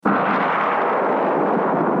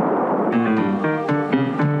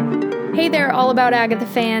Hey there, All About Agatha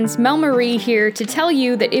fans. Mel Marie here to tell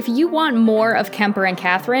you that if you want more of Kemper and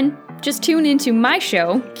Catherine, just tune into my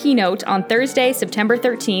show, Keynote, on Thursday, September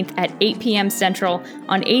 13th at 8 p.m. Central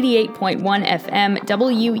on 88.1 FM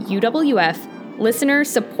WUWF,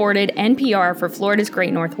 listener-supported NPR for Florida's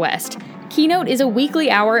Great Northwest. Keynote is a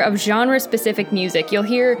weekly hour of genre-specific music. You'll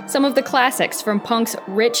hear some of the classics from punk's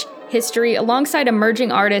rich history alongside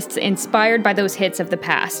emerging artists inspired by those hits of the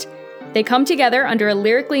past. They come together under a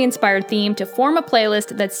lyrically inspired theme to form a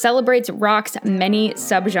playlist that celebrates rock's many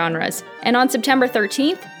subgenres. And on September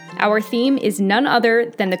 13th, our theme is none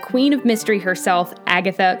other than the Queen of Mystery herself,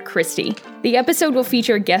 Agatha Christie. The episode will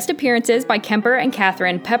feature guest appearances by Kemper and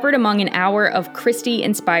Catherine, peppered among an hour of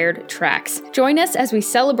Christie-inspired tracks. Join us as we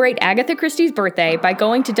celebrate Agatha Christie's birthday by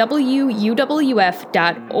going to wuwf.org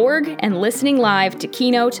and listening live to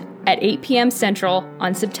Keynote at 8 p.m. Central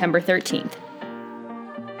on September 13th.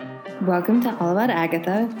 Welcome to All About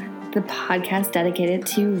Agatha, the podcast dedicated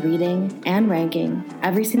to reading and ranking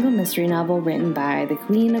every single mystery novel written by the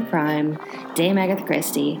Queen of Crime, Dame Agatha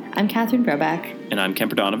Christie. I'm Catherine Brobeck. And I'm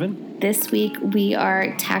Kemper Donovan. This week we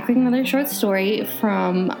are tackling another short story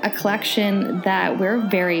from a collection that we're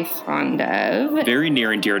very fond of. Very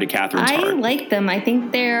near and dear to Catherine's heart. I like them. I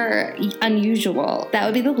think they're unusual. That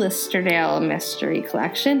would be the Listerdale Mystery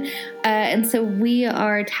Collection. And so we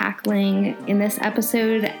are tackling in this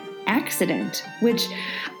episode Accident, which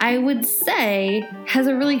I would say has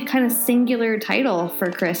a really kind of singular title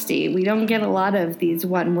for Christie. We don't get a lot of these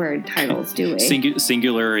one-word titles, do we?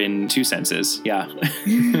 Singular in two senses, yeah.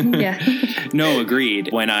 Yeah. No,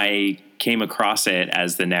 agreed. When I came across it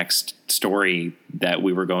as the next story that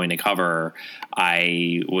we were going to cover,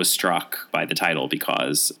 I was struck by the title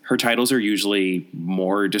because her titles are usually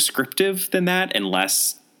more descriptive than that and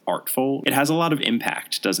less artful. It has a lot of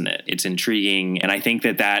impact, doesn't it? It's intriguing, and I think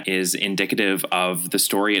that that is indicative of the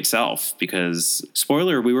story itself because,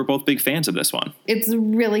 spoiler, we were both big fans of this one. It's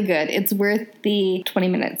really good. It's worth the 20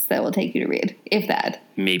 minutes that will take you to read, if that.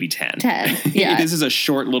 Maybe 10. 10, yeah. This is a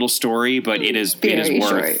short little story, but it is worth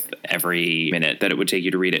short. Every minute that it would take you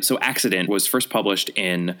to read it. So Accident was first published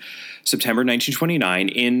in September 1929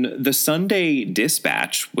 in the Sunday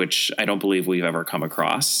Dispatch, which I don't believe we've ever come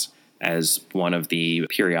across as one of the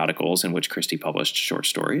periodicals in which Christie published short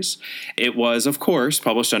stories. It was, of course,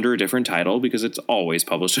 published under a different title because it's always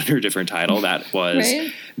published under a different title. That was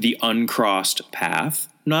right? The Uncrossed Path.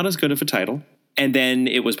 Not as good of a title. And then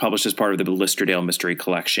it was published as part of the Listerdale Mystery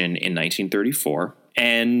Collection in 1934.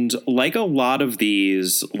 And like a lot of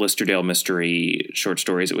these Listerdale Mystery short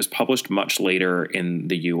stories, it was published much later in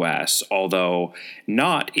the U.S., although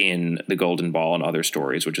not in The Golden Ball and Other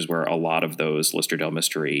Stories, which is where a lot of those Listerdale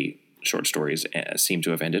Mystery short stories seem to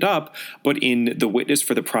have ended up, but in The Witness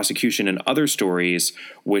for the Prosecution and Other Stories,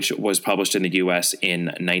 which was published in the U.S. in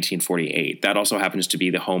 1948. That also happens to be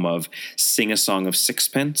the home of Sing a Song of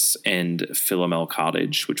Sixpence and Philomel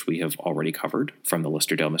Cottage, which we have already covered from the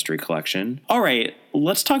Listerdale Mystery Collection. All right,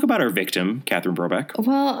 let's talk about our victim, Catherine Brobeck.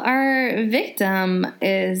 Well, our victim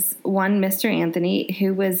is one Mr. Anthony,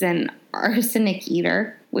 who was an arsenic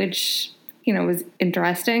eater, which was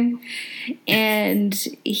interesting. And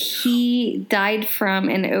he died from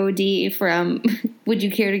an OD from, would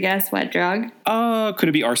you care to guess what drug? Could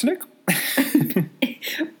it be arsenic?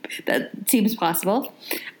 That seems possible.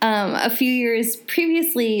 A few years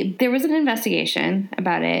previously, there was an investigation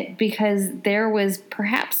about it because there was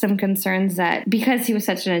perhaps some concerns that because he was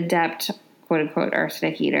such an adept, quote-unquote,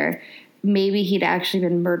 arsenic eater, maybe he'd actually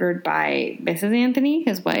been murdered by Mrs. Anthony,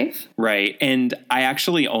 his wife. Right. And I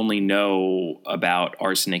actually only know about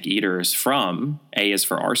arsenic eaters from A is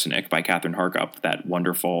for Arsenic by Catherine Harkup, that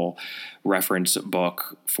wonderful reference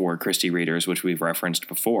book for Christie readers, which we've referenced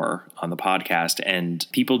before on the podcast. And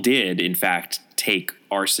people did, in fact, take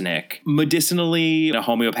arsenic medicinally in a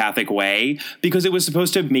homeopathic way because it was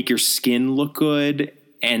supposed to make your skin look good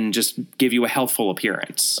and just give you a healthful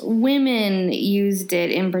appearance. Women used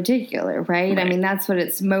it in particular, right? I mean, that's what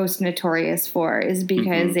it's most notorious for, is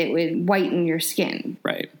because it would whiten your skin.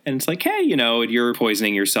 Right. And it's like, hey, you're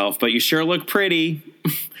poisoning yourself, but you sure look pretty.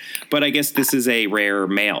 But I guess this is a rare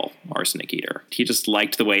male arsenic eater. He just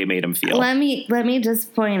liked the way it made him feel. Let me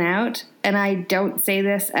just point out, and I don't say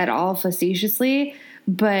this at all facetiously,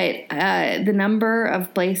 but the number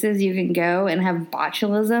of places you can go and have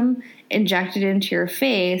botulism injected into your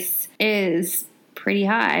face is pretty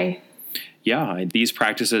high. Yeah, these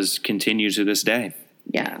practices continue to this day.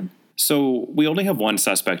 Yeah. So we only have one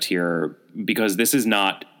suspect here because this is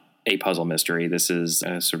not a puzzle mystery. This is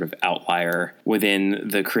a sort of outlier within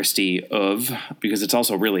the Christie of, because it's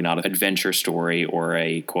also really not an adventure story or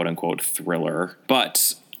a quote-unquote thriller.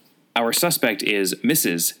 But Our suspect is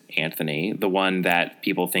Mrs. Anthony, the one that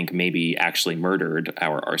people think maybe actually murdered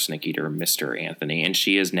our arsenic eater, Mr. Anthony, and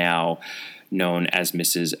she is now known as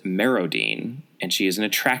Mrs. Merrodine, and she is an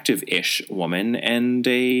attractive-ish woman and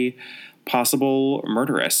a possible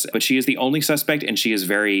murderess. But she is the only suspect, and she is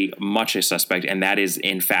very much a suspect, and that is,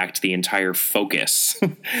 in fact, the entire focus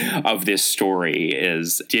of this story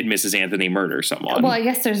is, did Mrs. Anthony murder someone? Well, I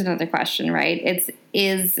guess there's another question, right?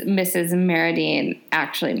 Is Mrs. Merrodine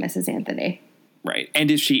actually Mrs. Anthony? Right.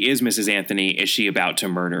 And if she is Mrs. Anthony, is she about to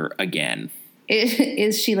murder again?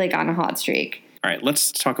 Is she, like, on a hot streak? All right,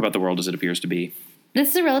 let's talk about the world as it appears to be.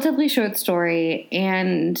 This is a relatively short story,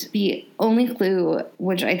 and the only clue,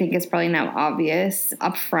 which I think is probably now obvious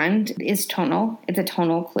up front, is tonal. It's a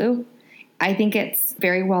tonal clue. I think it's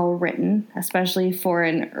very well written, especially for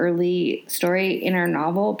an early story. In our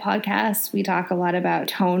novel podcast, we talk a lot about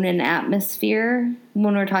tone and atmosphere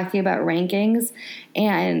when we're talking about rankings,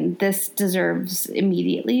 and this deserves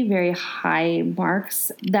immediately very high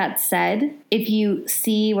marks. That said, if you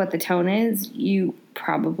see what the tone is, you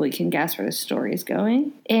probably can guess where the story is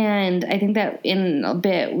going. And I think that in a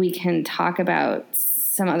bit we can talk about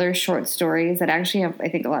some other short stories that actually have, I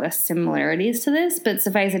think, a lot of similarities to this, but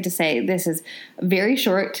suffice it to say, this is very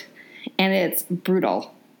short and it's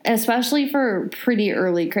brutal, especially for pretty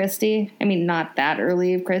early Christie. I mean, not that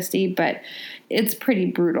early of Christie, but it's pretty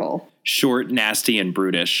brutal. Short, nasty, and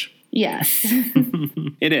brutish. Yes.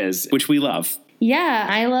 It is, which we love. Yeah,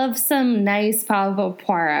 I love some nice Pablo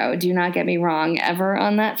Poirot. Do not get me wrong ever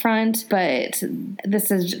on that front, but this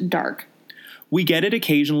is dark. We get it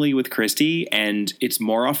occasionally with Christie, and it's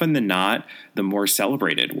more often than not the more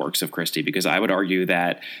celebrated works of Christie, because I would argue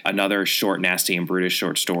that another short, nasty, and brutish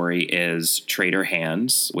short story is Traitor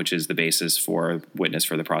Hands, which is the basis for Witness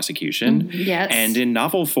for the Prosecution. Yes. And in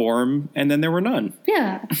novel form, And Then There Were None.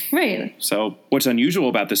 Yeah, right. So what's unusual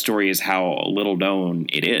about this story is how little known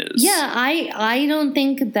it is. Yeah, I don't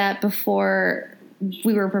think that before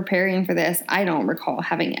we were preparing for this, I don't recall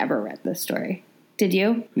having ever read this story. Did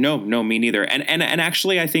you? No, me neither. And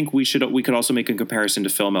actually, I think we could also make a comparison to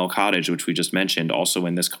Philomel Cottage, which we just mentioned, also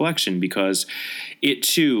in this collection, because it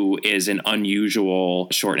too is an unusual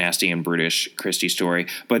short, nasty, and brutish Christie story.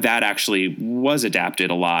 But that actually was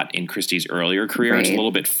adapted a lot in Christie's earlier career. Right. It's a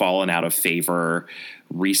little bit fallen out of favor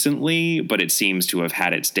recently, but it seems to have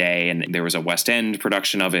had its day. And there was a West End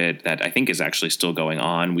production of it that I think is actually still going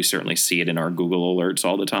on. We certainly see it in our Google alerts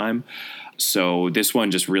all the time. So this one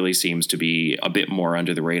just really seems to be a bit more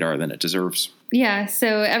under the radar than it deserves. Yeah,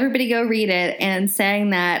 so everybody go read it. And saying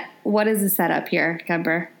that, what is the setup here,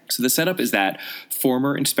 Kemper? So the setup is that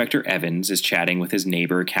former Inspector Evans is chatting with his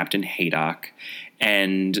neighbor, Captain Haydock,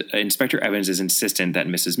 and Inspector Evans is insistent that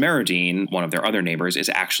Mrs. Merrodine, one of their other neighbors, is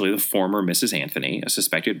actually the former Mrs. Anthony, a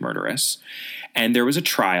suspected murderess. And there was a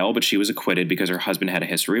trial, but she was acquitted because her husband had a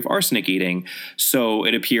history of arsenic eating, so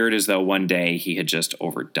it appeared as though one day he had just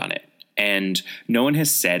overdone it. And no one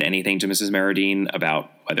has said anything to Mrs. Merrodine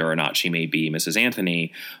about whether or not she may be Mrs.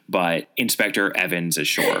 Anthony, but Inspector Evans is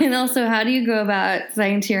sure. And also, how do you go about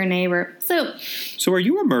saying to your neighbor, So are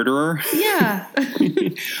you a murderer? Yeah.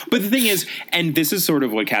 But the thing is, and this is sort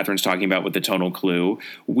of what Catherine's talking about with the tonal clue,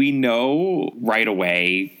 we know right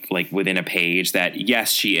away, like within a page, that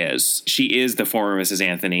yes, she is. She is the former Mrs.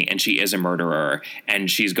 Anthony, and she is a murderer, and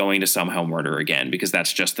she's going to somehow murder again, because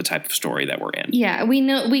that's just the type of story that we're in. Yeah, we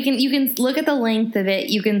know. You can look at the length of it.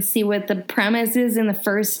 You can see what the premise is in the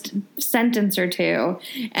first sentence or two,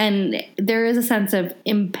 and there is a sense of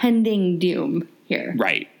impending doom here.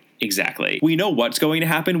 Right. Exactly. We know what's going to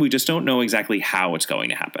happen. We just don't know exactly how it's going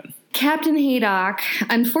to happen. Captain Haydock,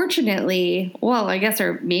 unfortunately, well, I guess,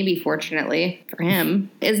 or maybe fortunately for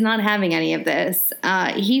him, is not having any of this.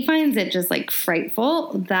 He finds it just like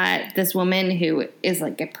frightful that this woman who is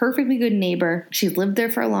like a perfectly good neighbor, she's lived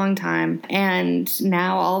there for a long time, and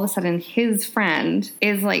now all of a sudden his friend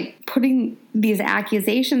is like putting these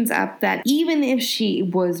accusations up that even if she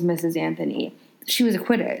was Mrs. Anthony, she was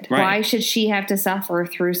acquitted. Right. Why should she have to suffer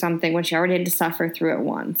through something when she already had to suffer through it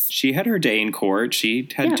once? She had her day in court. She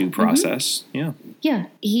had due process. Mm-hmm. Yeah.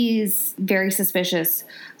 He's very suspicious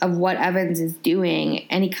of what Evans is doing,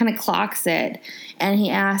 and he kind of clocks it, and he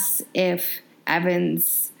asks if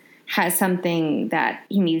Evans has something that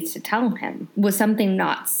he needs to tell him. Was something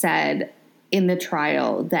not said in the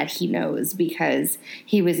trial that he knows because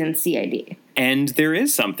he was in CID? And there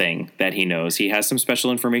is something that he knows. He has some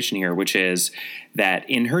special information here, which is that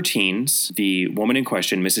in her teens, the woman in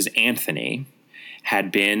question, Mrs. Anthony,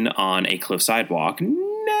 had been on a cliff sidewalk,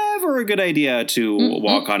 never never a good idea to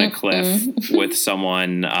walk on a cliff with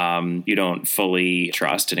someone you don't fully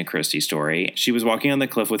trust in a Christie story. She was walking on the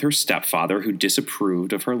cliff with her stepfather, who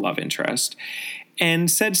disapproved of her love interest.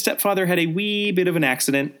 And said stepfather had a wee bit of an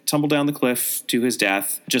accident, tumbled down the cliff to his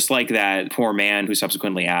death, just like that poor man who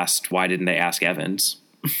subsequently asked, why didn't they ask Evans?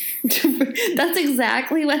 That's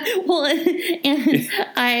exactly what. Well, and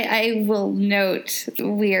I will note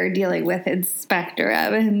we are dealing with Inspector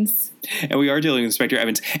Evans. And we are dealing with Inspector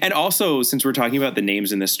Evans. And also, since we're talking about the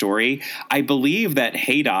names in this story, I believe that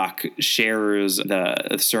Haydock shares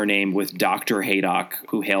the surname with Dr. Haydock,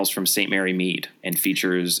 who hails from St. Mary Mead and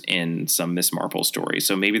features in some Miss Marple stories.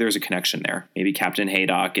 So maybe there's a connection there. Maybe Captain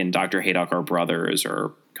Haydock and Dr. Haydock are brothers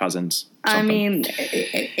or cousins. I mean,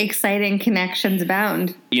 exciting connections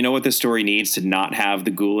abound. You know what this story needs to not have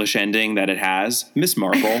the ghoulish ending that it has? Miss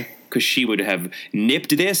Marple. Because she would have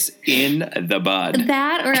nipped this in the bud.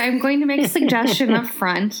 That, or I'm going to make a suggestion up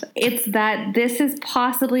front. It's that this is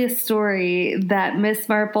possibly a story that Miss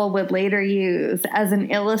Marple would later use as an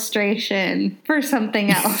illustration for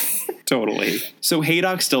something else. Totally. So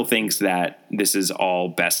Haydock still thinks that this is all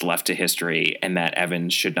best left to history and that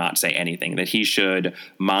Evans should not say anything, that he should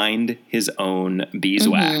mind his own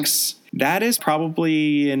beeswax. That is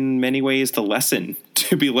probably in many ways the lesson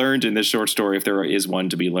to be learned in this short story, if there is one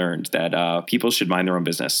to be learned, that people should mind their own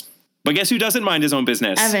business. But guess who doesn't mind his own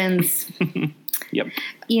business? Evans. Yep.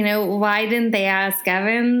 You know, why didn't they ask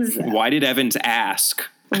Evans? Why did Evans ask?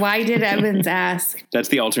 Why did Evans ask? That's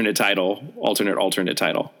the alternate title. Alternate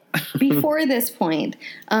title. Before this point,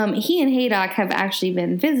 he and Haydock have actually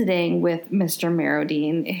been visiting with Mr.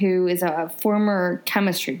 Marrodine, who is a former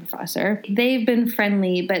chemistry professor. They've been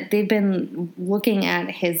friendly, but they've been looking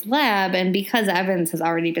at his lab, and because Evans has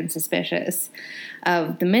already been suspicious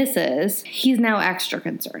of the missus, he's now extra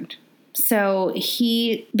concerned. So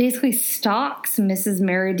he basically stalks Mrs.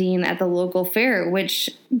 Marrodine at the local fair, which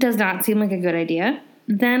does not seem like a good idea.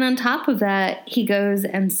 Then on top of that, he goes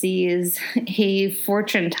and sees a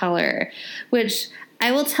fortune teller, which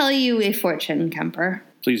I will tell you a fortune, Kemper.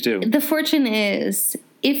 Please do. The fortune is,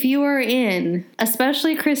 if you are in,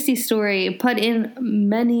 especially Christie's story, but in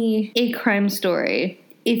many a crime story,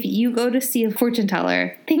 if you go to see a fortune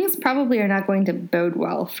teller, things probably are not going to bode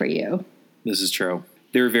well for you. This is true.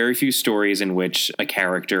 There are very few stories in which a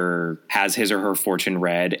character has his or her fortune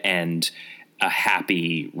read and a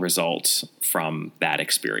happy result from that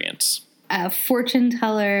experience. A fortune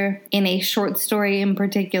teller in a short story in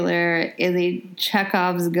particular is a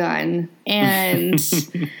Chekhov's gun. And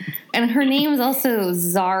and her name is also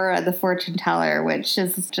Zara the fortune teller, which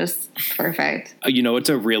is just perfect. You know, it's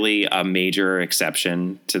a major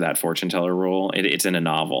exception to that fortune teller rule. It's in a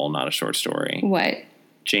novel, not a short story. What?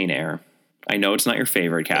 Jane Eyre. I know it's not your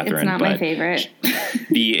favorite, Catherine. It's not my favorite.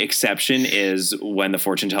 The exception is when the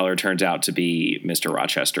fortune teller turns out to be Mr.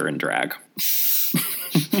 Rochester in drag.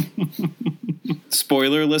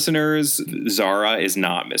 Spoiler, listeners, Zara is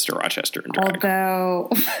not Mr. Rochester in drag. Although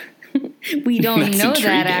we don't know intriguing.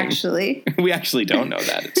 that, actually. We actually don't know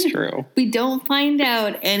that. It's true. We don't find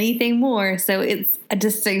out anything more, so it's a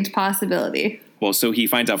distinct possibility. Well, so he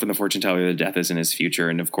finds out from the fortune teller that death is in his future,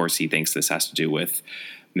 and of course he thinks this has to do with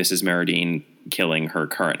Mrs. Marrodine killing her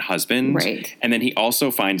current husband. Right. And then he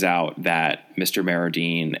also finds out that Mr.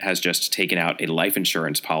 Marrodine has just taken out a life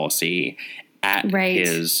insurance policy at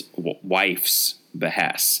his wife's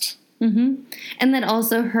behest. Mm-hmm. And then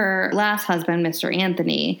also her last husband, Mr.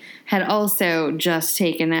 Anthony, had also just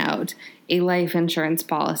taken out a life insurance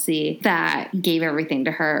policy that gave everything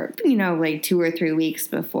to her, like 2 or 3 weeks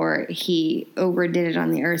before he overdid it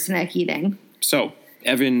on the arsenic eating. So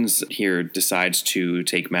Evans here decides to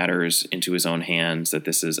take matters into his own hands, that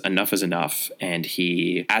this is enough, and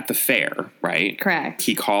he, at the fair, right? Correct.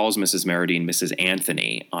 He calls Mrs. Marrodine Mrs.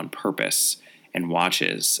 Anthony on purpose and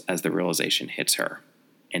watches as the realization hits her.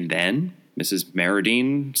 And then Mrs.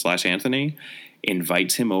 Marrodine / Anthony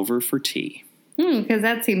invites him over for tea. Because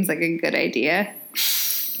that seems like a good idea.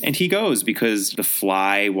 And he goes because the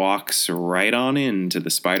fly walks right on into the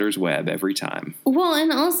spider's web every time. Well,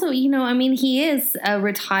 and also, he is a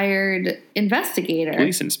retired investigator.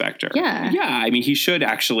 Police inspector. Yeah. Yeah, I mean, he should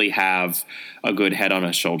actually have a good head on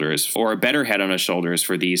his shoulders, or a better head on his shoulders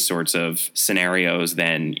for these sorts of scenarios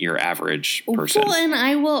than your average person. Well, and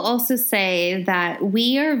I will also say that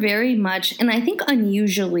we are very much, and I think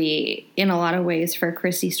unusually in a lot of ways for a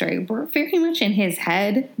Christie story, we're very much in his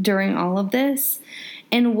head during all of this.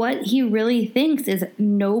 And what he really thinks is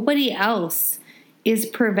nobody else is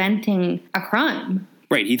preventing a crime.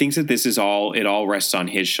 Right. He thinks that this is it all rests on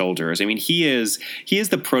his shoulders. I mean, he is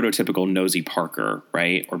the prototypical nosy Parker,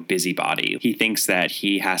 right? Or busybody. He thinks that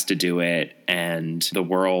he has to do it and the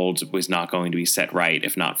world was not going to be set right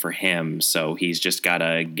if not for him. So he's just got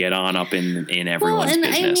to get on up in everyone's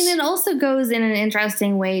business. I mean, it also goes in an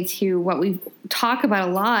interesting way to what we talk about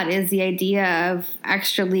a lot is the idea of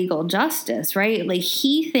extra legal justice, right? Like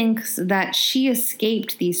he thinks that she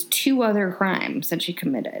escaped these 2 other crimes that she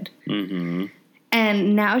committed. Mm-hmm.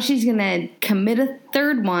 And now she's going to commit a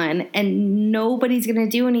 3rd one and nobody's going to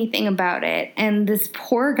do anything about it. And this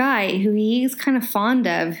poor guy who he's kind of fond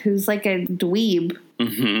of, who's like a dweeb,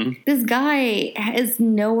 this guy has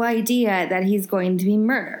no idea that he's going to be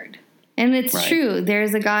murdered. And it's true.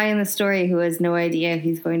 There's a guy in the story who has no idea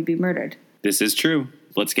he's going to be murdered. This is true.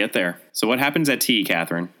 Let's get there. So what happens at tea,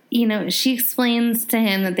 Catherine? You know, she explains to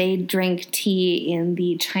him that they drink tea in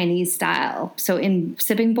the Chinese style. So in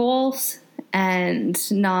sipping bowls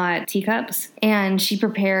and not teacups. And she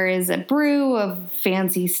prepares a brew of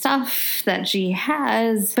fancy stuff that she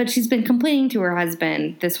has, but she's been complaining to her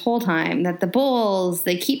husband this whole time that the bowls,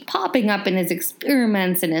 they keep popping up in his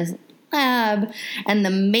experiments in his lab, and the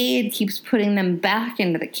maid keeps putting them back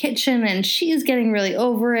into the kitchen, and she's getting really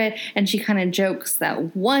over it, and she kind of jokes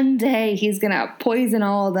that one day he's gonna poison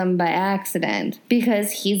all of them by accident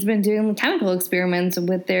because he's been doing chemical experiments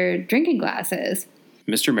with their drinking glasses.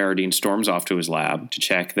 Mr. Meridine storms off to his lab to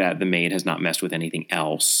check that the maid has not messed with anything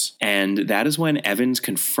else. And that is when Evans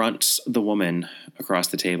confronts the woman across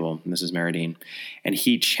the table, Mrs. Meridine, and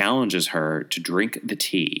he challenges her to drink the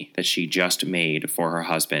tea that she just made for her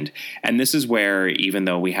husband. And this is where, even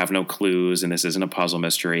though we have no clues and this isn't a puzzle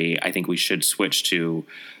mystery, I think we should switch to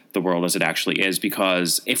the world as it actually is,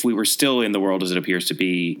 because if we were still in the world as it appears to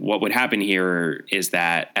be, what would happen here is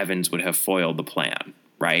that Evans would have foiled the plan,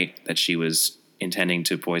 right? That she was intending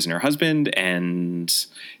to poison her husband, and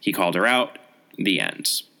he called her out. The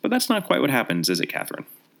end. But that's not quite what happens, is it, Catherine?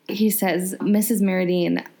 He says, Mrs.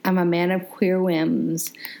 Meridine, I'm a man of queer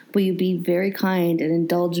whims. Will you be very kind and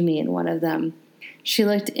indulge me in one of them? She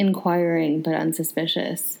looked inquiring but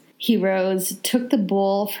unsuspicious. He rose, took the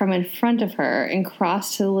bowl from in front of her, and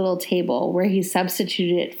crossed to the little table where he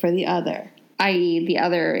substituted it for the other, i.e., the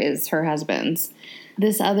other is her husband's.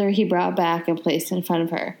 This other he brought back and placed in front of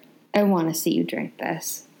her. I want to see you drink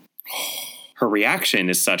this. Her reaction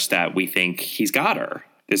is such that we think he's got her.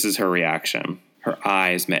 This is her reaction. Her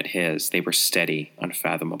eyes met his. They were steady,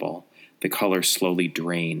 unfathomable. The color slowly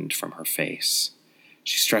drained from her face.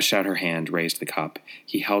 She stretched out her hand, raised the cup.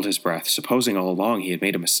 He held his breath, supposing all along he had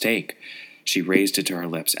made a mistake. She raised it to her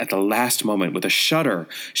lips. At the last moment, with a shudder,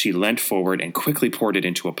 she leant forward and quickly poured it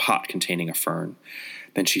into a pot containing a fern.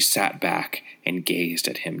 Then she sat back and gazed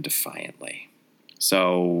at him defiantly.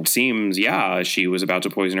 So seems, she was about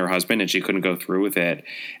to poison her husband and she couldn't go through with it.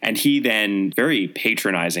 And he then very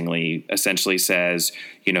patronizingly essentially says,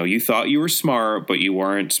 you thought you were smart, but you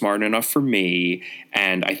weren't smart enough for me.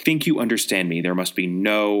 And I think you understand me. There must be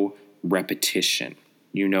no repetition.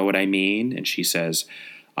 You know what I mean? And she says,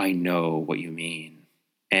 I know what you mean.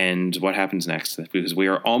 And what happens next? Because we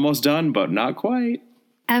are almost done, but not quite.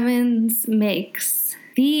 Evans makes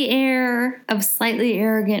the air of slightly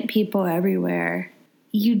arrogant people everywhere.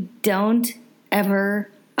 You don't ever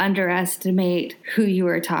underestimate who you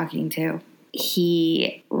are talking to.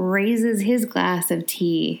 He raises his glass of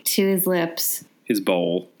tea to his lips. His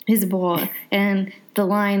bowl. And the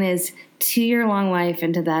line is, to your long life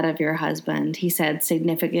and to that of your husband, he said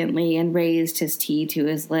significantly and raised his tea to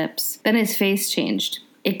his lips. Then his face changed.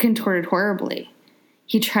 It contorted horribly.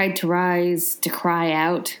 He tried to rise, to cry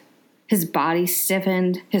out. His body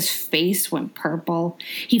stiffened. His face went purple.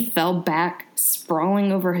 He fell back,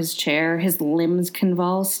 sprawling over his chair. His limbs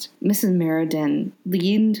convulsed. Mrs. Meridine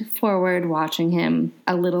leaned forward, watching him.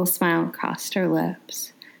 A little smile crossed her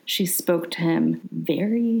lips. She spoke to him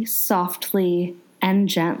very softly and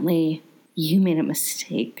gently. You made a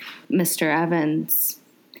mistake, Mr. Evans.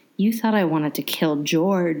 You thought I wanted to kill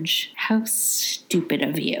George. How stupid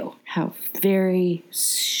of you. How very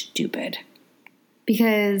stupid.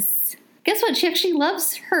 Because guess what? She actually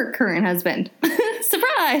loves her current husband.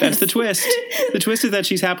 Surprise! That's the twist. The twist is that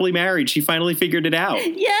she's happily married. She finally figured it out.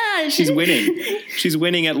 Yeah. She's winning. She's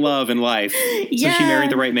winning at love and life. So she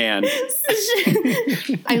married the right man.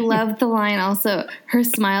 I love the line also. Her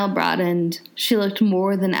smile broadened. She looked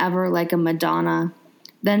more than ever like a Madonna.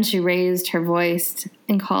 Then she raised her voice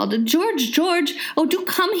and called, George, oh, do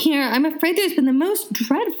come here. I'm afraid there's been the most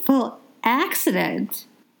dreadful accident.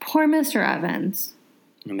 Poor Mr. Evans.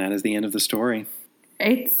 And that is the end of the story.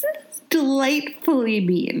 It's delightfully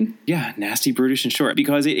mean. Yeah, nasty, brutish, and short.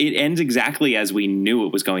 Because it ends exactly as we knew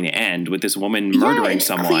it was going to end, with this woman murdering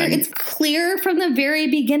someone. It's clear from the very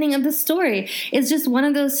beginning of the story. It's just one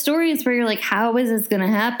of those stories where you're like, how is this going to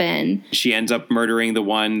happen? She ends up murdering the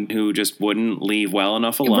one who just wouldn't leave well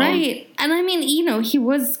enough alone. Right. And I mean, he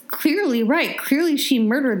was clearly right. Clearly she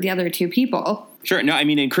murdered the other two people. Sure. No, I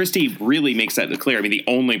mean, and Christie really makes that clear. I mean, the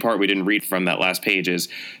only part we didn't read from that last page is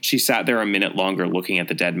she sat there a minute longer looking at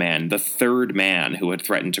the dead man, the third man who had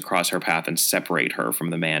threatened to cross her path and separate her from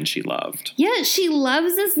the man she loved. Yeah, she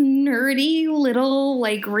loves this nerdy little,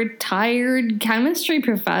 retired chemistry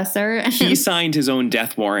professor. He signed his own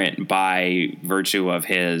death warrant by virtue of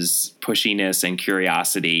his pushiness and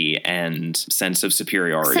curiosity and sense of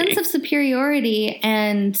superiority. Sense of superiority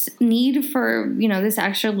and need for, this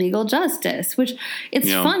extra legal justice, which it's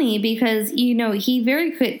funny because, he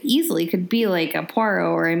very easily could be like a Poirot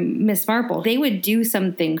or a Miss Marple. They would do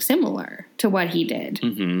something similar to what he did.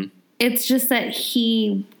 Mm-hmm. It's just that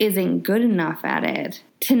he isn't good enough at it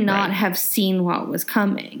to not have seen what was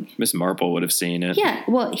coming. Miss Marple would have seen it. Yeah,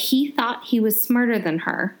 well, he thought he was smarter than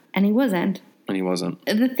her, and he wasn't. And he wasn't.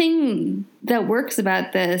 The thing that works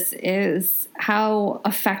about this is how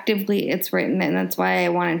effectively it's written, and that's why I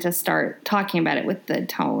wanted to start talking about it with the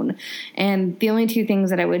tone. And the only two things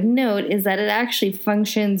that I would note is that it actually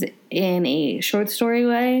functions in a short story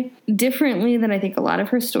way differently than I think a lot of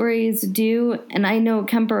her stories do. And I know,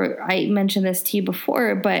 Kemper, I mentioned this to you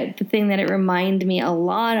before, but the thing that it reminded me a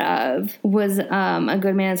lot of was A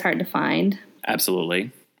Good Man is Hard to Find.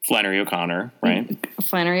 Absolutely. Flannery O'Connor, right?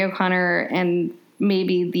 Flannery O'Connor, and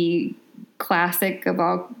maybe the classic of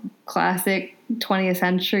all classic 20th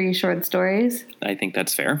century short stories. I think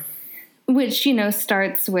that's fair. Which,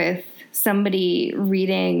 starts with somebody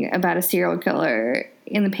reading about a serial killer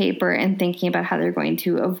in the paper and thinking about how they're going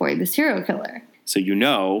to avoid the serial killer. So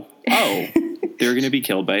they're going to be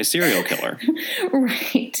killed by a serial killer.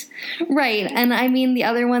 Right. And I mean, the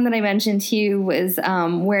other one that I mentioned to you was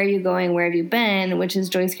Where Are You Going, Where Have You Been, which is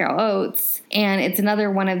Joyce Carol Oates. And it's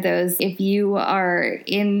another one of those, if you are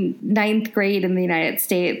in 9th grade in the United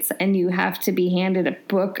States and you have to be handed a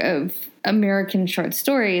book of American short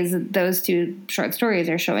stories, those two short stories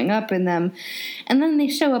are showing up in them. And then they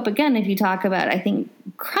show up again if you talk about, I think,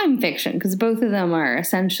 crime fiction, because both of them are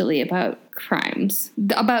essentially about crimes,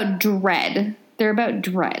 about dread. They're about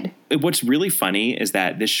dread. What's really funny is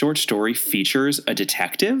that this short story features a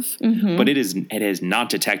detective, but it is not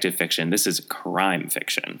detective fiction. This is crime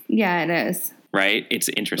fiction. Yeah, it is. Right? It's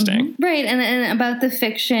interesting. Right. And about the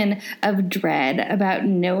fiction of dread, about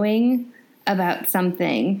knowing about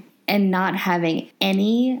something and not having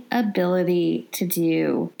any ability to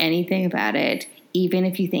do anything about it, even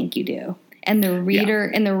if you think you do. And the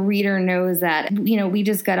reader knows that, we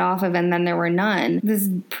just got off of And Then There Were None. This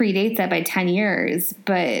predates that by 10 years,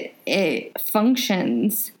 but it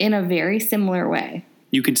functions in a very similar way.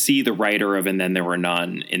 You can see the writer of And Then There Were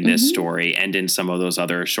None in this story and in some of those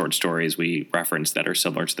other short stories we referenced that are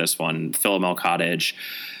similar to this one. Philomel Cottage,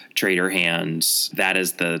 Trader Hands, that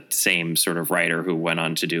is the same sort of writer who went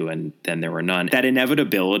on to do And Then There Were None. That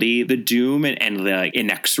inevitability, the doom and the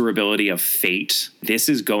inexorability of fate, this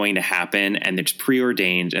is going to happen and it's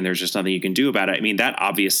preordained and there's just nothing you can do about it. I mean, that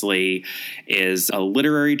obviously is a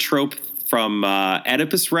literary trope from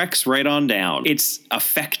Oedipus Rex right on down. It's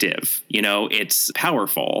effective, it's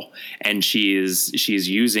powerful, and she's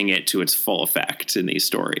using it to its full effect in these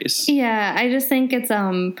stories. Yeah, I just think it's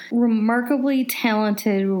remarkably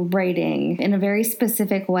talented writing in a very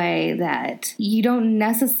specific way that you don't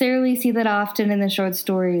necessarily see that often in the short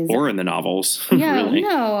stories. Or in the novels. Yeah, really.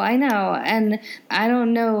 No, I know. And I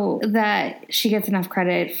don't know that she gets enough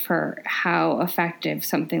credit for how effective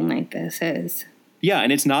something like this is. Yeah,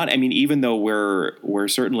 and it's not, I mean, even though we're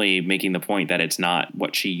certainly making the point that it's not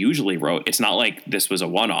what she usually wrote, it's not like this was a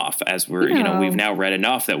one-off, as we've now read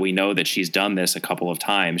enough that we know that she's done this a couple of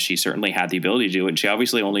times. She certainly had the ability to do it, and she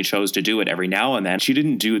obviously only chose to do it every now and then. She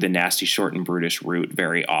didn't do the nasty, short, and brutish route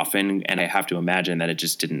very often, and I have to imagine that it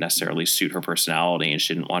just didn't necessarily suit her personality, and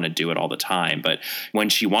she didn't want to do it all the time. But when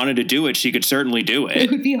she wanted to do it, she could certainly do it.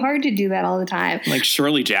 It would be hard to do that all the time. Like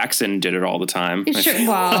Shirley Jackson did it all the time. Sure,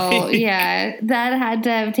 well, yeah, that had to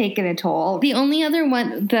have taken a toll. The only other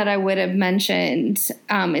one that I would have mentioned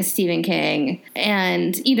is Stephen King.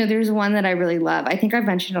 And, there's one that I really love. I think I've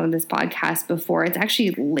mentioned on this podcast before. It's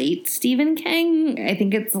actually late Stephen King. I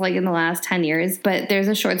think it's like in the last 10 years. But there's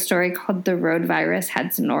a short story called The Road Virus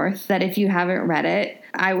Heads North that if you haven't read it,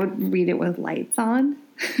 I would read it with lights on.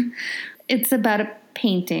 It's about a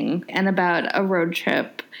painting and about a road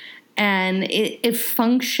trip. And it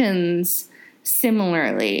functions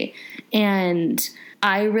similarly. And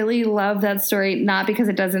I really love that story, not because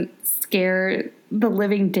it doesn't scare the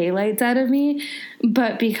living daylights out of me,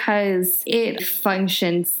 but because it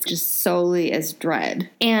functions just solely as dread.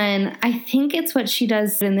 And I think it's what she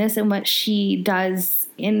does in this and what she does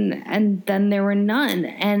in And Then There Were None.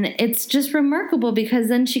 And it's just remarkable because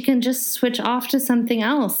then she can just switch off to something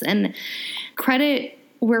else, and credit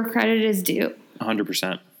where credit is due.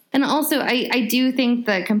 100%. And also, I do think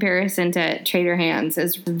the comparison to Trader Hands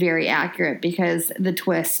is very accurate because the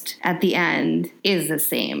twist at the end is the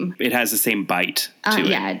same. It has the same bite to it.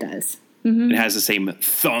 Yeah, it does. Mm-hmm. It has the same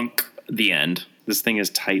thunk at the end. This thing is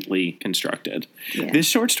tightly constructed. Yeah. This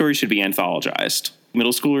short story should be anthologized.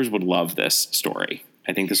 Middle schoolers would love this story.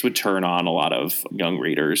 I think this would turn on a lot of young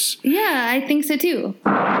readers. Yeah, I think so too.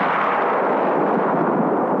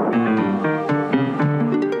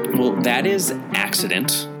 Well, that is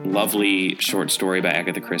Accident. Lovely short story by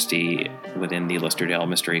Agatha Christie within the Listerdale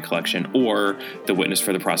Mystery Collection, or the Witness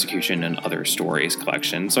for the Prosecution and Other Stories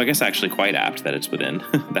collection. So I guess actually quite apt that it's within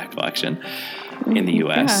that collection in the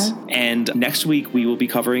U.S. Yeah. And next week we will be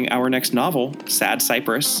covering our next novel, Sad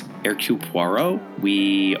Cypress, Hercule Poirot.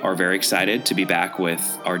 We are very excited to be back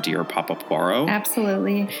with our dear Papa Poirot.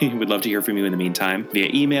 Absolutely. We'd love to hear from you in the meantime via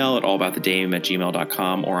email at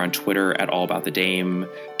allaboutthedame@gmail.com or on Twitter at allaboutthedame.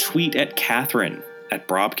 Tweet at Catherine at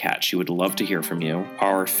Brobcat. She would love to hear from you.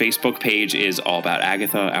 Our Facebook page is All About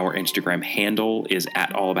Agatha. Our Instagram handle is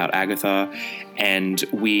at All About Agatha. And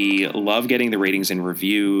we love getting the ratings and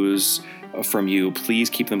reviews from you. Please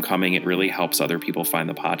keep them coming. It really helps other people find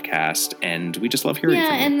the podcast. And we just love hearing from you.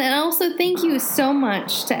 Yeah, and also thank you so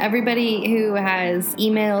much to everybody who has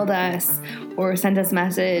emailed us or sent us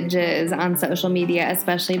messages on social media,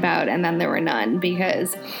 especially about And Then There Were None,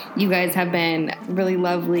 because you guys have been really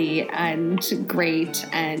lovely and great,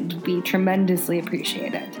 and we tremendously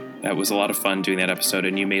appreciate it. That was a lot of fun doing that episode,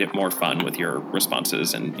 and you made it more fun with your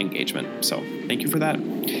responses and engagement. So thank you for that.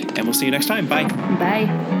 And we'll see you next time. Bye.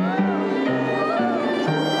 Bye.